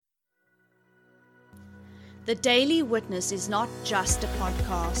The Daily Witness is not just a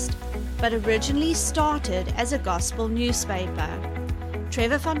podcast, but originally started as a gospel newspaper.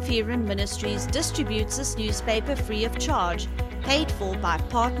 Trevor Van Vieren Ministries distributes this newspaper free of charge, paid for by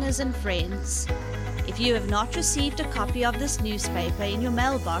partners and friends. If you have not received a copy of this newspaper in your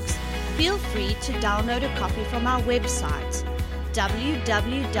mailbox, feel free to download a copy from our website,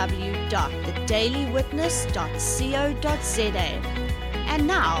 www.thedailywitness.co.za. And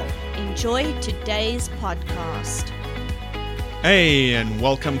now, enjoy today's podcast. Hey, and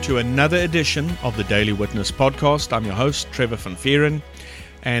welcome to another edition of the Daily Witness podcast. I'm your host, Trevor Van Vieren,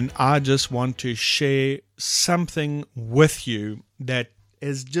 and I just want to share something with you that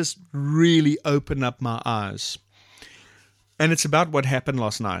has just really opened up my eyes. And it's about what happened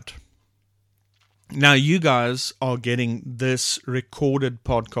last night. Now, you guys are getting this recorded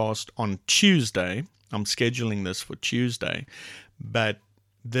podcast on Tuesday. I'm scheduling this for Tuesday, but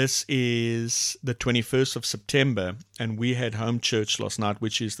this is the 21st of September, and we had home church last night,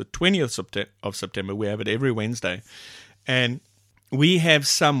 which is the 20th of September. We have it every Wednesday. And we have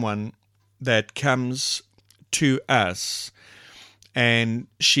someone that comes to us, and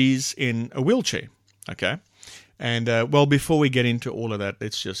she's in a wheelchair, okay? And, before we get into all of that,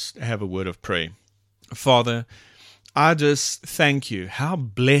 let's just have a word of prayer. Father, I just thank you how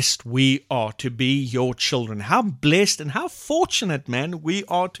blessed we are to be your children. How blessed and how fortunate, man, we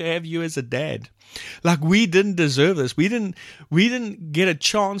are to have you as a dad. Like, we didn't deserve this. We didn't get a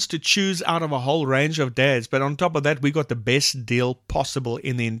chance to choose out of a whole range of dads. But on top of that, we got the best deal possible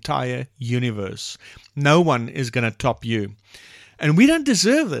in the entire universe. No one is going to top you. And we don't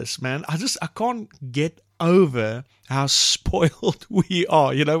deserve this, man. I can't get over how spoiled we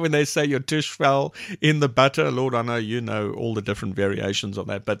are. You know, when they say your tush fell in the butter, Lord, I know you know all the different variations of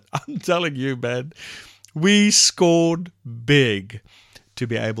that, but I'm telling you, man, we scored big to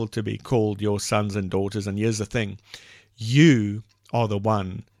be able to be called your sons and daughters. And here's the thing, you are the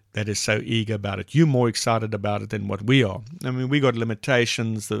one that is so eager about it. You're more excited about it than what we are. I mean, we got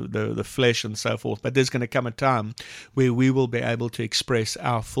limitations, the flesh and so forth, but there's going to come a time where we will be able to express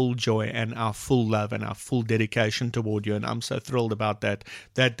our full joy and our full love and our full dedication toward you, and I'm so thrilled about that.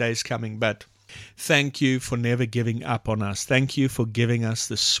 That day's coming, but thank you for never giving up on us. Thank you for giving us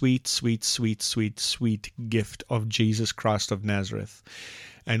the sweet, sweet, sweet, sweet, sweet gift of Jesus Christ of Nazareth.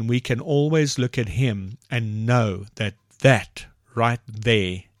 And we can always look at him and know that right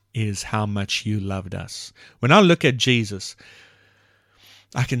there is how much you loved us. When I look at Jesus,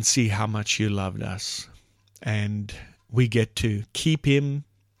 I can see how much you loved us. And we get to keep him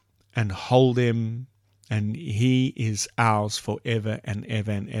and hold him, and he is ours forever and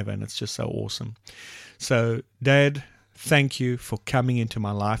ever and ever. And it's just so awesome. So, Dad, thank you for coming into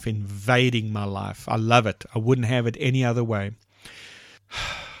my life, invading my life. I love it. I wouldn't have it any other way.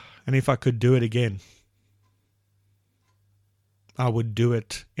 And if I could do it again, I would do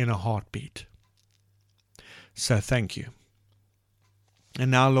it in a heartbeat. So thank you. And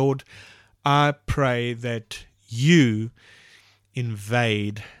now, Lord, I pray that you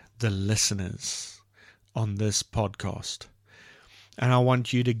invade the listeners on this podcast. And I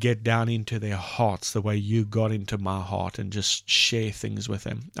want you to get down into their hearts the way you got into my heart and just share things with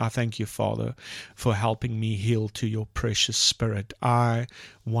them. I thank you, Father, for helping me heal to your precious Spirit. I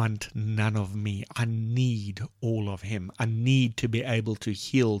want none of me. I need all of him. I need to be able to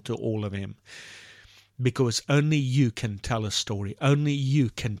heal to all of him. Because only you can tell a story. Only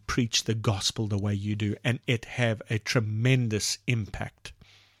you can preach the gospel the way you do, and it have a tremendous impact.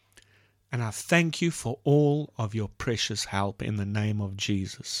 And I thank you for all of your precious help in the name of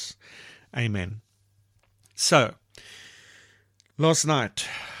Jesus. Amen. So, last night,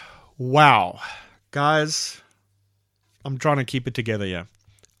 wow. Guys, I'm trying to keep it together here.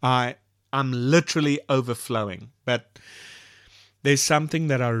 I'm literally overflowing. But there's something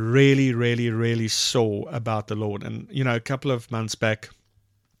that I really, really, really saw about the Lord. And, you know, a couple of months back,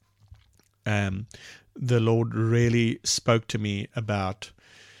 the Lord really spoke to me about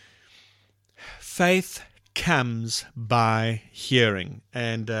faith comes by hearing.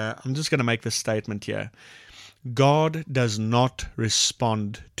 And I'm just going to make this statement here. God does not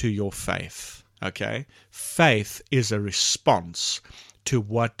respond to your faith, okay? Faith is a response to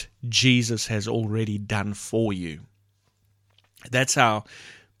what Jesus has already done for you. That's how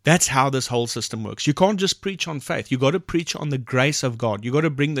this whole system works. You can't just preach on faith. You got to preach on the grace of God. You got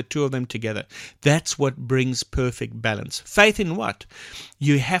to bring the two of them together. That's what brings perfect balance. Faith in what?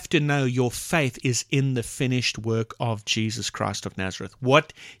 You have to know your faith is in the finished work of Jesus Christ of Nazareth.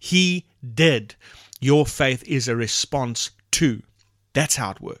 What he did, your faith is a response to. That's how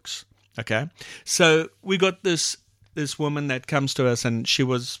it works. Okay? So we got this woman that comes to us, and she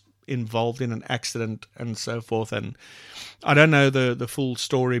was involved in an accident and so forth. And I don't know the full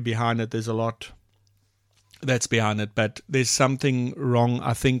story behind it. There's a lot that's behind it, but there's something wrong,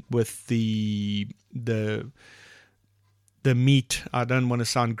 I think, with the meat. I don't want to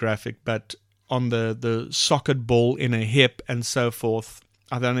sound graphic, but on the socket ball in a hip and so forth.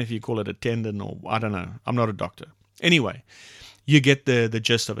 I don't know if you call it a tendon or I don't know. I'm not a doctor. Anyway, you get the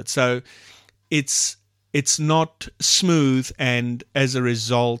gist of it. So it's not smooth, and as a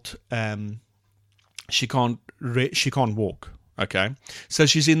result, she can't walk. Okay, so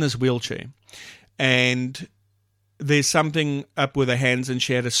she's in this wheelchair, and there's something up with her hands, and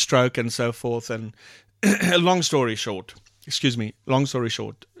she had a stroke and so forth. And long story short,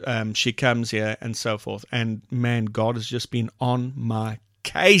 she comes here and so forth, and man, God has just been on my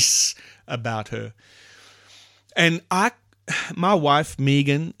case about her. And my wife,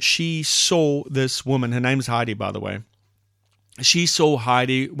 Megan, she saw this woman. Her name's Heidi, by the way. She saw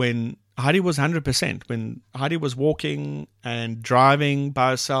Heidi when Heidi was 100%, when Heidi was walking and driving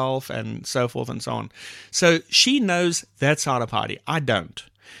by herself and so forth and so on. So she knows that side of Heidi. I don't.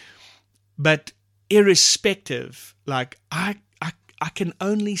 But irrespective, like I can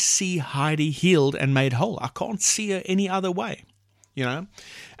only see Heidi healed and made whole. I can't see her any other way,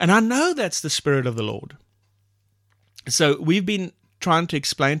 And I know that's the Spirit of the Lord. So we've been trying to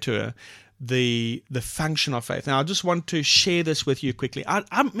explain to her the function of faith. Now, I just want to share this with you quickly. I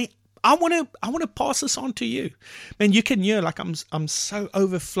want to pass this on to you. Man, you can hear like I'm so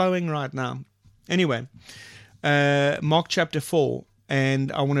overflowing right now. Anyway, Mark chapter 4,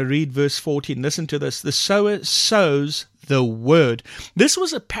 and I want to read verse 14. Listen to this. The sower sows the word. This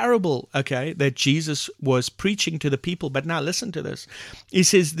was a parable, okay, that Jesus was preaching to the people. But now listen to this. He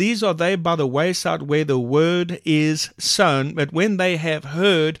says, these are they by the wayside where the word is sown. But when they have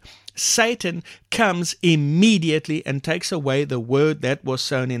heard, Satan comes immediately and takes away the word that was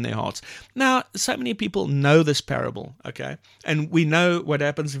sown in their hearts. Now, so many people know this parable, okay? And we know what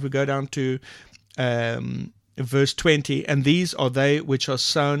happens if we go down to verse 20. And these are they which are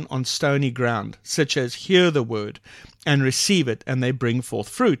sown on stony ground, such as hear the word and receive it, and they bring forth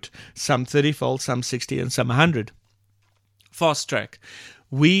fruit, some 30-fold, some 60, and some 100. Fast track.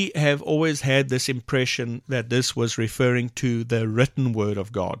 We have always had this impression that this was referring to the written word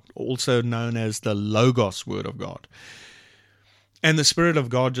of God, also known as the Logos word of God. And the Spirit of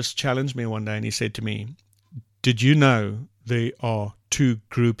God just challenged me one day, and he said to me, did you know there are two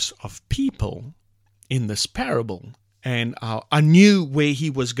groups of people in this parable? And I knew where he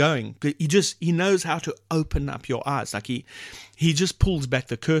was going. He knows how to open up your eyes. Like he just pulls back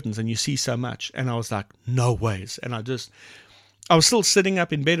the curtains and you see so much. And I was like, no ways. And I was still sitting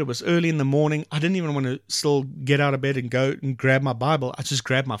up in bed. It was early in the morning. I didn't even want to still get out of bed and go and grab my Bible. I just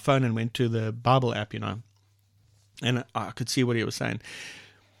grabbed my phone and went to the Bible app, and I could see what he was saying.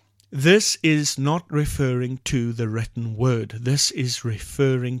 This is not referring to the written word. This is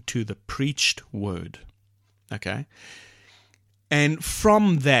referring to the preached word. Okay? And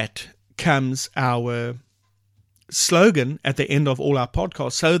from that comes our slogan at the end of all our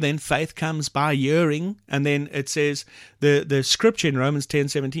podcasts. So then faith comes by hearing. And then it says, the scripture in Romans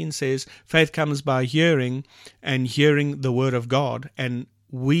 10:17 says, faith comes by hearing, and hearing the word of God. And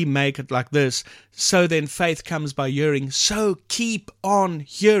we make it like this. So then faith comes by hearing. So keep on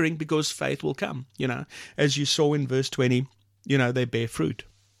hearing, because faith will come. As you saw in verse 20, they bear fruit.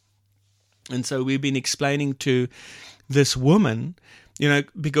 And so we've been explaining to this woman,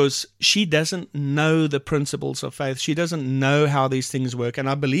 because she doesn't know the principles of faith. She doesn't know how these things work. And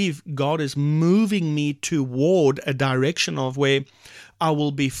I believe God is moving me toward a direction of where I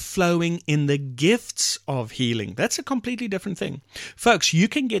will be flowing in the gifts of healing. That's a completely different thing. Folks, you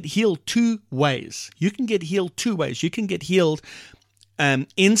can get healed two ways. You can get healed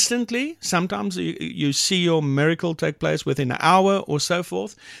instantly. Sometimes you see your miracle take place within an hour or so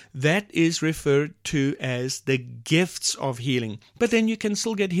forth. That is referred to as the gifts of healing. But then you can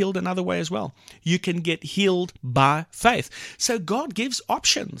still get healed another way as well. You can get healed by faith. So God gives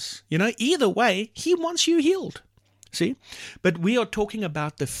options. Either way, He wants you healed. See? But we are talking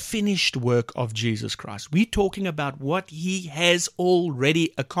about the finished work of Jesus Christ. We're talking about what He has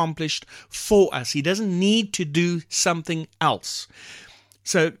already accomplished for us. He doesn't need to do something else.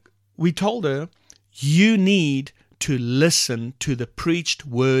 So we told her, you need to listen to the preached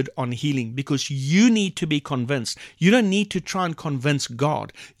word on healing, because you need to be convinced. You don't need to try and convince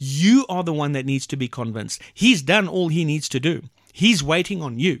God. You are the one that needs to be convinced. He's done all He needs to do. He's waiting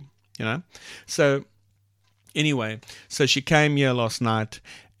on you, So anyway, so she came here last night,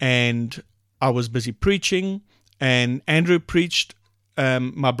 and I was busy preaching, and Andrew preached,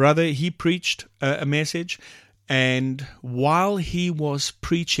 my brother, he preached a message. And while he was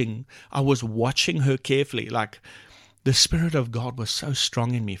preaching, I was watching her carefully. Like, the Spirit of God was so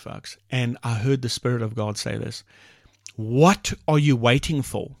strong in me, folks. And I heard the Spirit of God say this: what are you waiting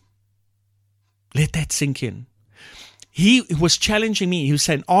for? Let that sink in. He was challenging me. He was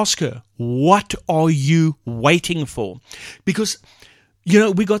saying, ask her, what are you waiting for? Because,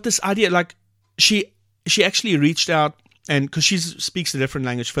 we got this idea, like, she actually reached out, and because she speaks a different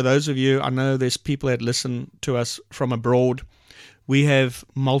language. For those of you, I know there's people that listen to us from abroad. We have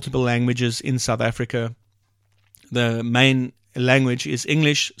multiple languages in South Africa. The main language is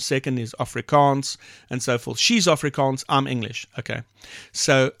English, second is Afrikaans, and so forth. She's Afrikaans, I'm English. Okay.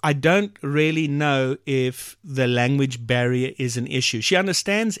 So I don't really know if the language barrier is an issue. She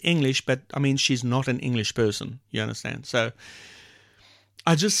understands English, but I mean, she's not an English person. You understand? So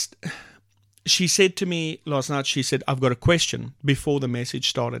she said to me last night, she said, I've got a question before the message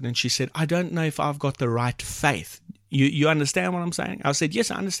started. And she said, I don't know if I've got the right faith. You understand what I'm saying? I said,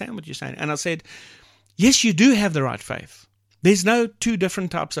 yes, I understand what you're saying. And I said, yes, you do have the right faith. There's no 2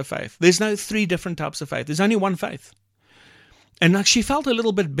 different types of faith. There's no 3 different types of faith. There's only one faith. And like, she felt a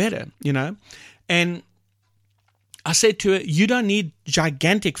little bit better, And I said to her, you don't need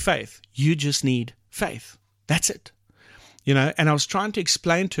gigantic faith. You just need faith. That's it. And I was trying to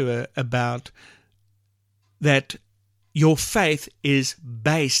explain to her about that your faith is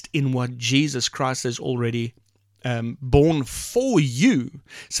based in what Jesus Christ has already born for you,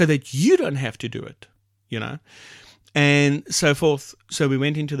 so that you don't have to do it, and so forth. So we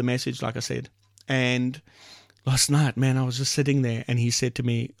went into the message, like I said, and last night, man, I was just sitting there, and he said to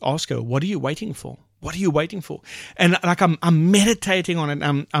me, Oscar, what are you waiting for? What are you waiting for? And like, I'm meditating on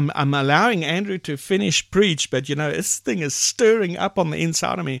it. I'm allowing Andrew to finish preach, but this thing is stirring up on the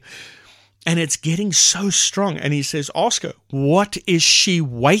inside of me, and it's getting so strong. And he says, Oscar, what is she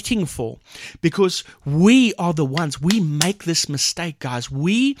waiting for? Because we are the ones, we make this mistake, guys.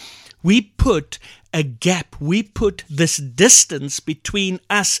 We put a gap. We put this distance between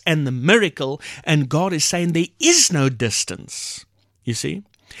us and the miracle, and God is saying there is no distance. You see?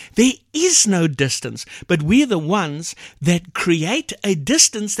 There is no distance, but we're the ones that create a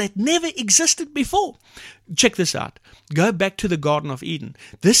distance that never existed before. Check this out. Go back to the Garden of Eden.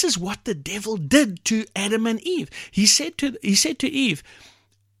 This is what the devil did to Adam and Eve. He said to Eve,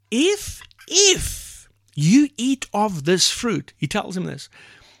 if you eat of this fruit, he tells him this,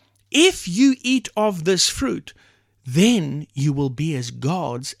 if you eat of this fruit, then you will be as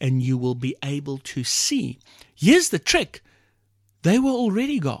gods and you will be able to see. Here's the trick. They were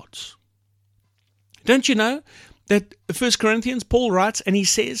already gods. Don't you know that 1 Corinthians, Paul writes, and he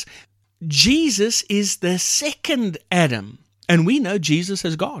says, Jesus is the second Adam, and we know Jesus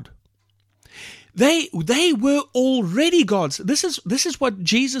as God. They were already gods. This is what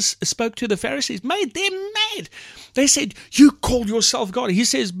Jesus spoke to the Pharisees, made them mad. They said, you call yourself God. He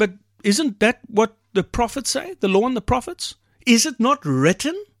says, but isn't that what the prophets say, the law and the prophets? Is it not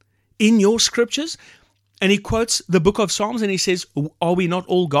written in your scriptures? And he quotes the book of Psalms, and he says, are we not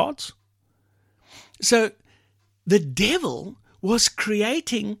all gods? So the devil was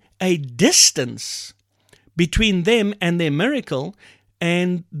creating a distance between them and their miracle,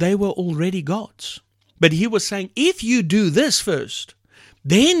 and they were already gods. But he was saying, if you do this first,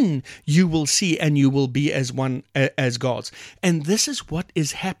 then you will see and you will be as one as gods. And this is what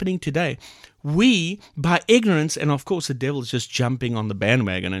is happening today. We, by ignorance, and of course the devil is just jumping on the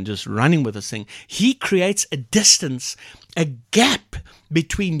bandwagon and just running with this thing, he creates a distance, a gap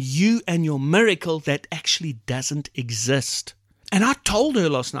between you and your miracle that actually doesn't exist. And I told her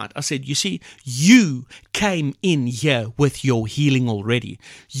last night, I said, you see, you came in here with your healing already.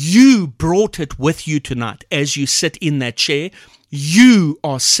 You brought it with you tonight as you sit in that chair. You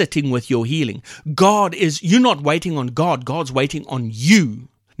are sitting with your healing. You're not waiting on God. God's waiting on you.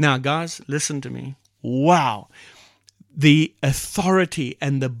 Now, guys, listen to me. Wow. The authority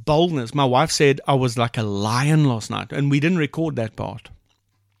and the boldness. My wife said I was like a lion last night, and we didn't record that part.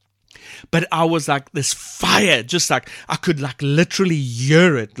 But I was like this fire, just like I could like literally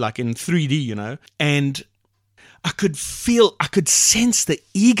hear it like in 3D, and I could sense the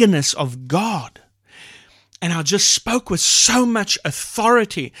eagerness of God. And I just spoke with so much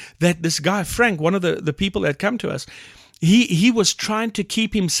authority that this guy, Frank, one of the people that come to us, he was trying to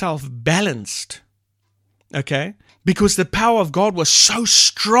keep himself balanced, okay? Because the power of God was so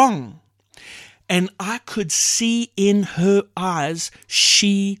strong. And I could see in her eyes,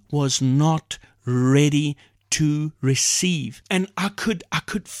 she was not ready to receive. And I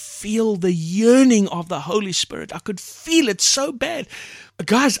could feel the yearning of the Holy Spirit. I could feel it so bad.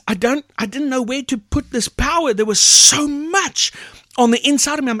 Guys, I didn't know where to put this power. There was so much. On the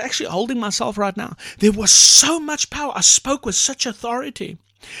inside of me, I'm actually holding myself right now. There was so much power. I spoke with such authority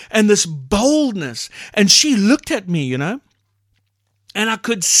and this boldness. And she looked at me, and I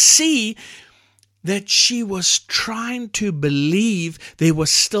could see that she was trying to believe there was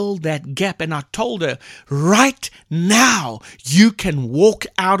still that gap. And I told her, right now, you can walk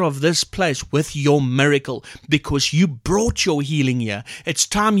out of this place with your miracle because you brought your healing here. It's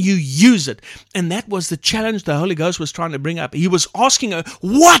time you use it. And that was the challenge the Holy Ghost was trying to bring up. He was asking her,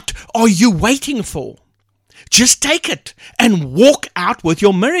 what are you waiting for? Just take it and walk out with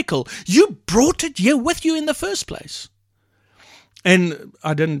your miracle. You brought it here with you in the first place. And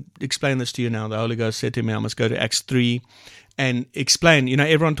I didn't explain this to you now. The Holy Ghost said to me, I must go to Acts 3 and explain.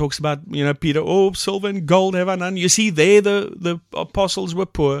 Everyone talks about, Peter, silver and gold have I none. You see, there the apostles were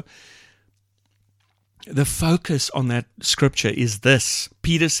poor. The focus on that scripture is this.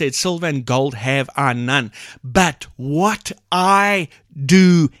 Peter said, silver and gold have I none, but what I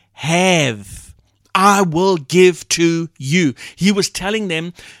do have, I will give to you. He was telling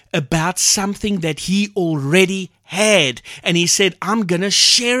them about something that he already had. And he said, I'm going to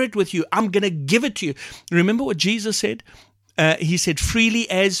share it with you. I'm going to give it to you. Remember what Jesus said? He said, freely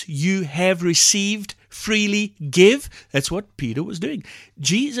as you have received, freely give. That's what Peter was doing.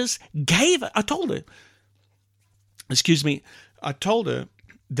 Jesus gave. I told her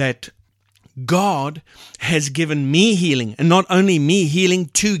that God has given me healing, and not only me healing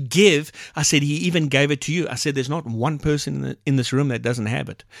to give. I said, he even gave it to you. I said, there's not one person in this room that doesn't have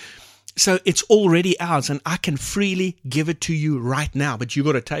it. So it's already ours, and I can freely give it to you right now, but you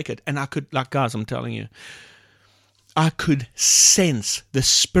got to take it. And I could, guys, I'm telling you, I could sense the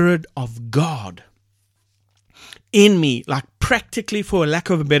Spirit of God in me, practically, for a lack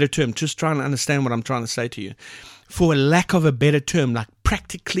of a better term, just trying to understand what I'm trying to say to you. For a lack of a better term,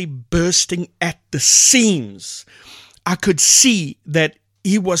 practically bursting at the seams. I could see that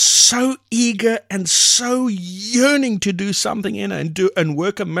he was so eager and so yearning to do something in her and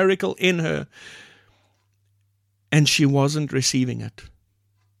work a miracle in her. And she wasn't receiving it.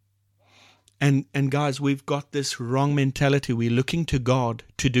 And guys, we've got this wrong mentality. We're looking to God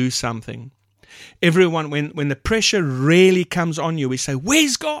to do something. Everyone, when the pressure really comes on you, we say,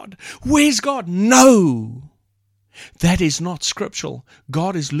 where's God? Where's God? No. That is not scriptural.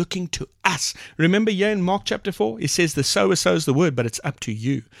 God is looking to us. Remember here in Mark chapter 4, it says the sower sows the word, but it's up to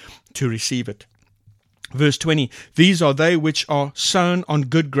you to receive it. Verse 20, these are they which are sown on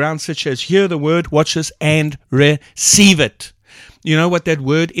good ground, such as hear the word, watch this, and receive it. You know what that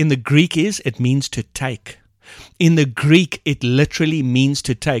word in the Greek is? It means to take. In the Greek, it literally means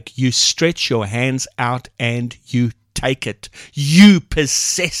to take. You stretch your hands out and you take it. You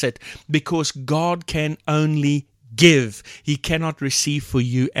possess it, because God can only give. He cannot receive for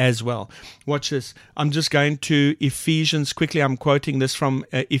you as well. Watch this. I'm just going to Ephesians quickly. I'm quoting this from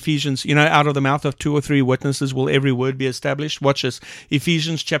Ephesians. Out of the mouth of 2 or 3 witnesses will every word be established. Watch this.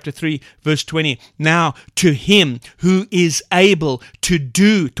 Ephesians chapter 3, verse 20. Now to him who is able to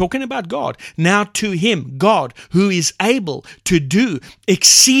do, talking about God, now to him, God, who is able to do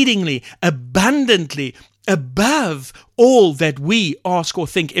exceedingly abundantly above all that we ask or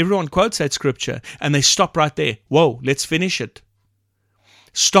think. Everyone quotes that scripture and they stop right there. Whoa, let's finish it.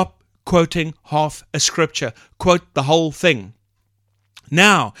 Stop quoting half a scripture. Quote the whole thing.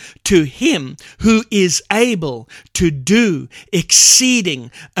 Now, to him who is able to do exceeding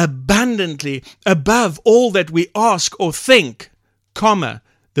abundantly above all that we ask or think, comma,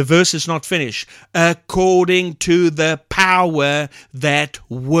 the verse is not finished, according to the power that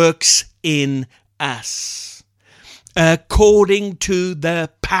works in us. According to the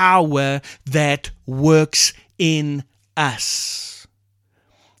power that works in us.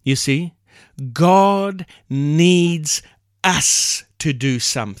 You see, God needs us to do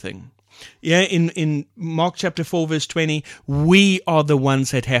something. Yeah, in Mark chapter 4, verse 20, we are the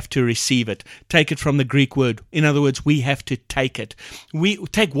ones that have to receive it. Take it from the Greek word. In other words, we have to take it. We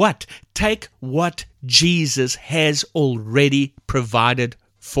take what? Take what Jesus has already provided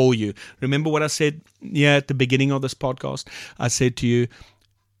for you. Remember what I said at the beginning of this podcast? I said to you,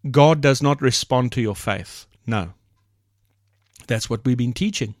 God does not respond to your faith. No. That's what we've been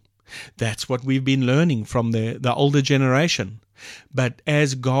teaching. That's what we've been learning from the older generation. But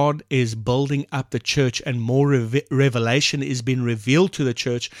as God is building up the church and more revelation is being revealed to the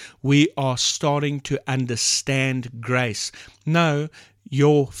church, we are starting to understand grace. No,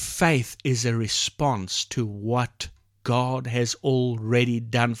 your faith is a response to what God has already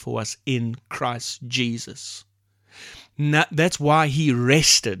done for us in Christ Jesus. Now, that's why he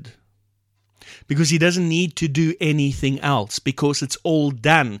rested. because he doesn't need to do anything else, because it's all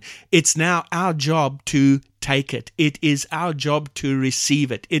done. It's now our job to take it. It is our job to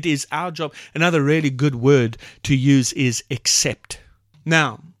receive it. It is our job. Another really good word to use is accept.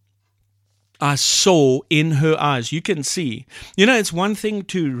 Now, I saw in her eyes, you can see, it's one thing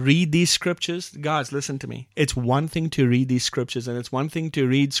to read these scriptures. Guys, listen to me. It's one thing to read these scriptures, and it's one thing to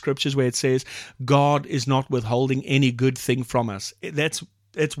read scriptures where it says, God is not withholding any good thing from us.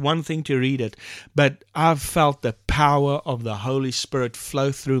 It's one thing to read it, but I've felt the power of the Holy Spirit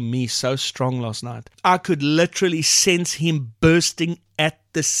flow through me so strong last night. I could literally sense him bursting at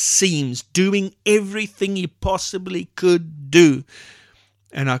the seams, doing everything he possibly could do.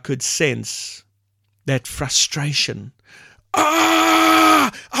 And I could sense that frustration. I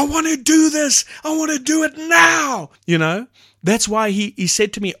want to do this. I want to do it now. That's why he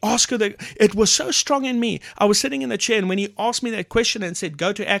said to me, ask her that. It was so strong in me. I was sitting in the chair, and when he asked me that question and said,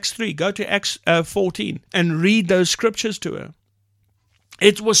 go to Acts 3, go to Acts 14, and read those scriptures to her,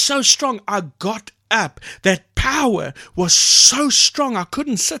 it was so strong. I got up. That power was so strong, I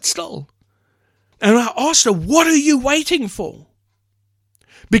couldn't sit still. And I asked her, what are you waiting for?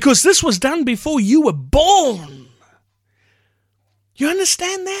 Because this was done before you were born. You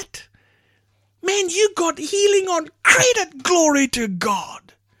understand that? Man, you got healing on credit. Glory to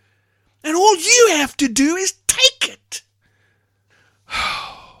God. And all you have to do is take it.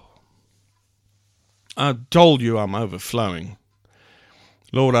 I told you I'm overflowing.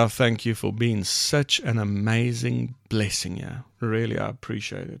 Lord, I thank you for being such an amazing blessing here. Really, I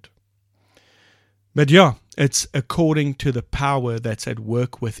appreciate it. But yeah, it's according to the power that's at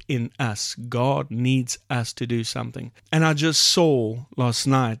work within us. God needs us to do something. And I just saw last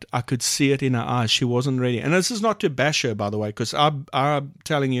night, I could see it in her eyes. She wasn't ready. And this is not to bash her, by the way, because I'm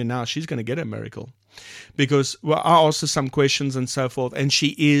telling you now, she's going to get a miracle. Because I asked her some questions and so forth, and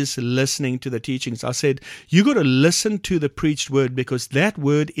she is listening to the teachings. I said, you got to listen to the preached word, because that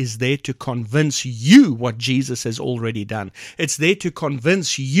word is there to convince you what Jesus has already done. It's there to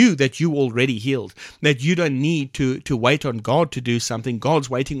convince you that you already healed, that you don't need to wait on God to do something. God's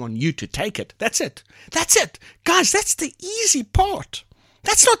waiting on you to take it. That's it. That's it. Guys, that's the easy part.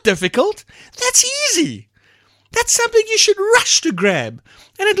 That's not difficult. That's easy. That's something you should rush to grab,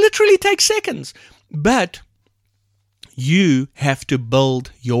 and it literally takes seconds. But you have to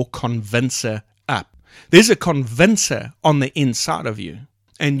build your convincer up. There's a convincer on the inside of you,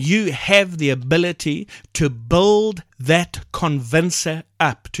 and you have the ability to build that convincer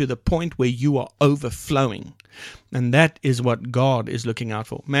up to the point where you are overflowing. And that is what God is looking out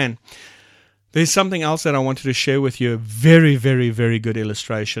for. Man, there's something else that I wanted to share with you. A very, very, very good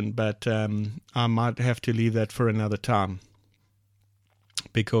illustration, but I might have to leave that for another time,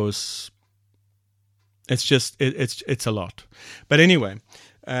 because it's a lot. But anyway,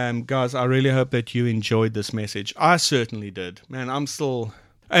 guys, I really hope that you enjoyed this message. I certainly did. Man, I'm still...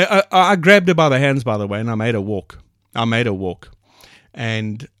 I grabbed her by the hands, by the way, and I made her walk.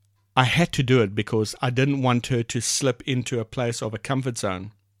 And I had to do it because I didn't want her to slip into a place of a comfort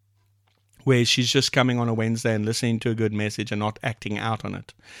zone where she's just coming on a Wednesday and listening to a good message and not acting out on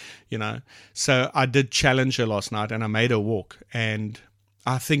it, So I did challenge her last night, and I made her walk, and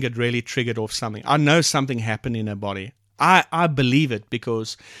I think it really triggered off something. I know something happened in her body. I believe it,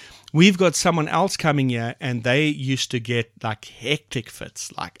 because we've got someone else coming here, and they used to get like hectic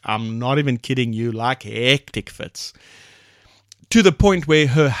fits. Like, I'm not even kidding you, like hectic fits. To the point where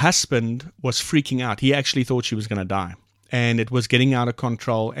her husband was freaking out. He actually thought she was going to die. And it was getting out of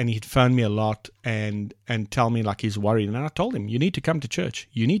control, and he'd phone me a lot and tell me like he's worried. And I told him, you need to come to church.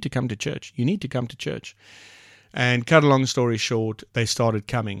 You need to come to church. You need to come to church. And cut a long story short, they started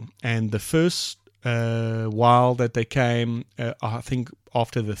coming. And the first while that they came, I think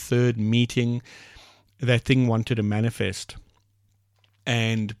after the third meeting, that thing wanted to manifest.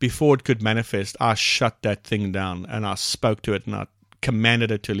 And before it could manifest, I shut that thing down, and I spoke to it, and I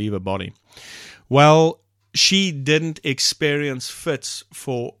commanded it to leave her body. Well, she didn't experience fits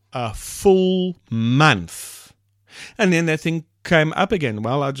for a full month. And then that thing came up again.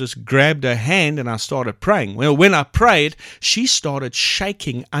 Well, I just grabbed her hand and I started praying. Well, when I prayed, she started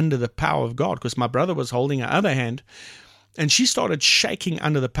shaking under the power of God, because my brother was holding her other hand, and she started shaking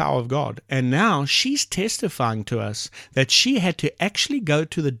under the power of God. And now she's testifying to us that she had to actually go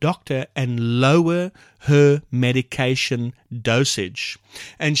to the doctor and lower her medication dosage.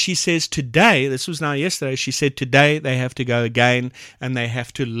 And she says today, this was now yesterday, she said today they have to go again and they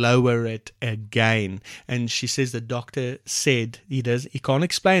have to lower it again. And she says the doctor said he can't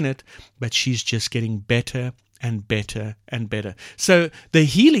explain it, but she's just getting better and better and better. So the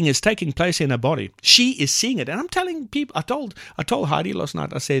healing is taking place in her body. She is seeing it. And I'm telling people, I told Heidi last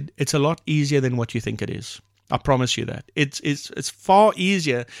night, I said, it's a lot easier than what you think it is. I promise you that. It's far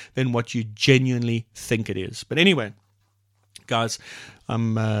easier than what you genuinely think it is. But anyway, guys,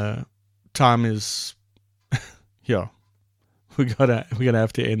 time is, yeah. We're gonna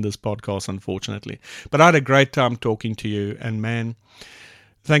have to end this podcast, unfortunately. But I had a great time talking to you, and man,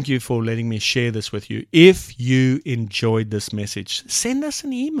 thank you for letting me share this with you. If you enjoyed this message, send us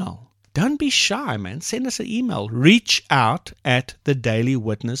an email. Don't be shy, man. Send us an email. Reach out at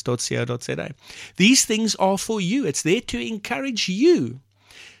thedailywitness.co.za. These things are for you. It's there to encourage you.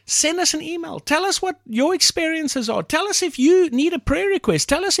 Send us an email. Tell us what your experiences are. Tell us if you need a prayer request.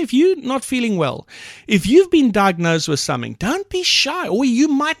 Tell us if you're not feeling well. If you've been diagnosed with something, don't be shy. Or you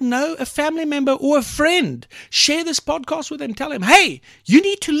might know a family member or a friend. Share this podcast with them. Tell them, hey, you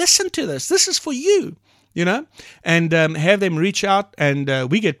need to listen to this. This is for you. And have them reach out. And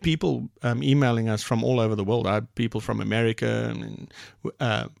we get people emailing us from all over the world. I have people from America and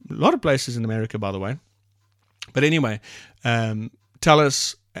a lot of places in America, by the way. But anyway, tell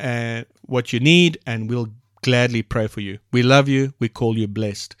us what you need, and we'll gladly pray for you. We love you. We call you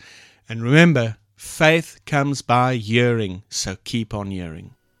blessed. And remember, faith comes by hearing, so keep on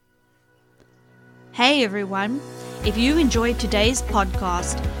hearing. Hey everyone, if you enjoyed today's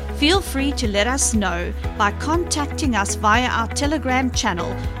podcast, feel free to let us know by contacting us via our Telegram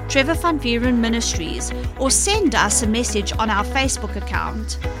channel, Trevor Van Vieren Ministries, or send us a message on our Facebook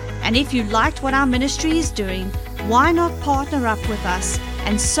account. And if you liked what our ministry is doing, why not partner up with us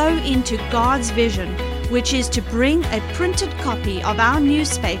and sow into God's vision, which is to bring a printed copy of our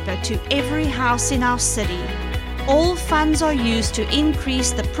newspaper to every house in our city. All funds are used to increase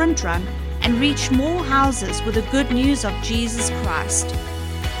the print run and reach more houses with the good news of Jesus Christ.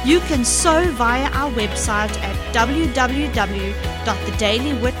 You can sow via our website at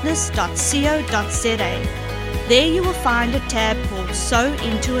www.thedailywitness.co.za. There you will find a tab called Sow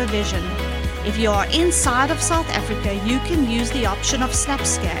into a Vision. If you are inside of South Africa, you can use the option of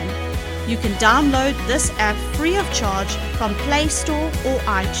SnapScan. You can download this app free of charge from Play Store or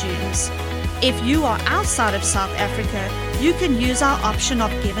iTunes. If you are outside of South Africa, you can use our option of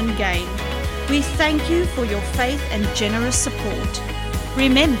Give and Gain. We thank you for your faith and generous support.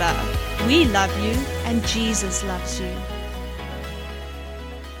 Remember, we love you and Jesus loves you.